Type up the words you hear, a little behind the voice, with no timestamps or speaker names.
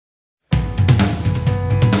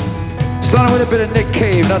Starting with a bit of Nick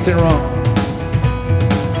Cave, nothing wrong.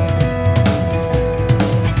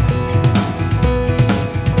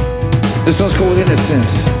 This one's called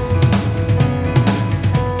Innocence.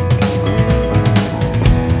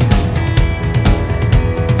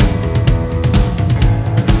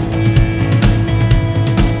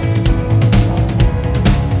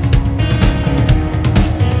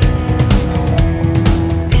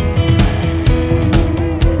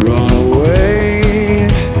 Run away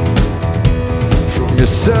from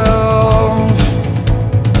yourself.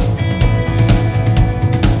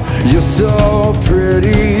 You're so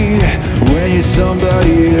pretty when you're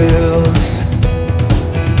somebody else.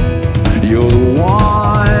 You're the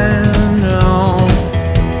one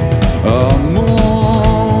I'll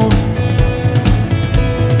move.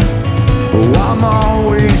 Oh, I'm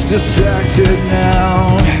always distracted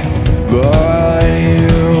now by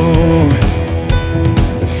you.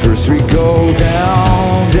 First we go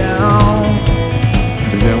down, down,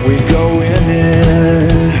 then we go in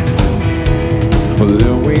it,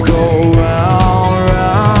 then we go round,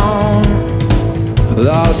 round,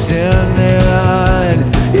 lost in it,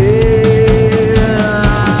 yeah.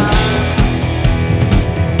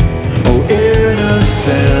 Oh,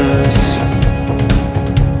 innocence,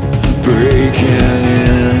 breaking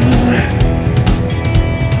in.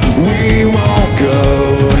 We won't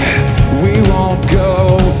go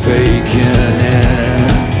faking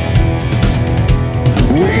it.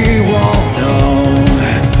 We won't know,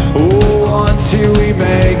 oh, until we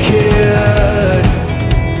make it.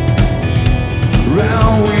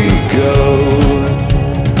 Round we go,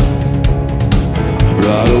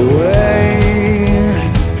 right away.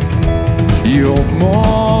 You'll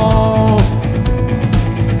move.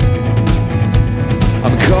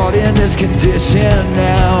 I'm caught in this condition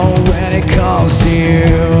now when it comes to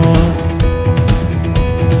you.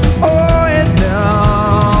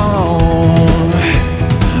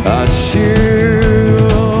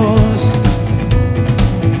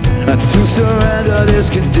 To surrender this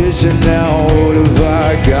condition now, what have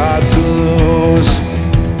I got to lose?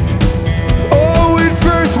 Oh, at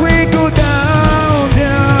first we go down,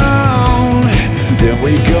 down, then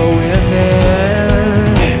we go in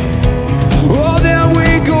there. Oh, then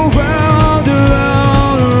we go round,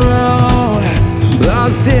 around, around,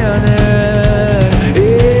 lost in it,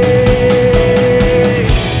 hey,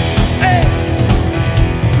 hey.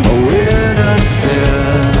 Oh,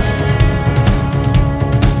 innocence,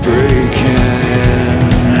 breaking in.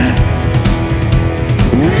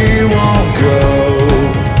 We won't go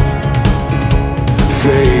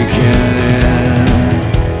faking it.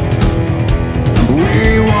 We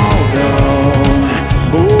won't know,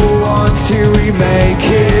 oh, until we make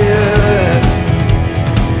it.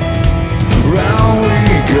 Round we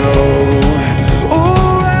go.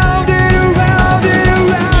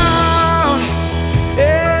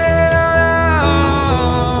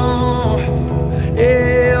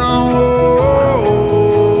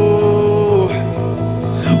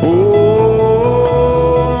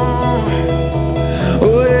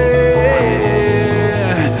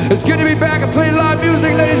 It's good to be back and play live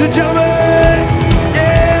music, ladies and gentlemen.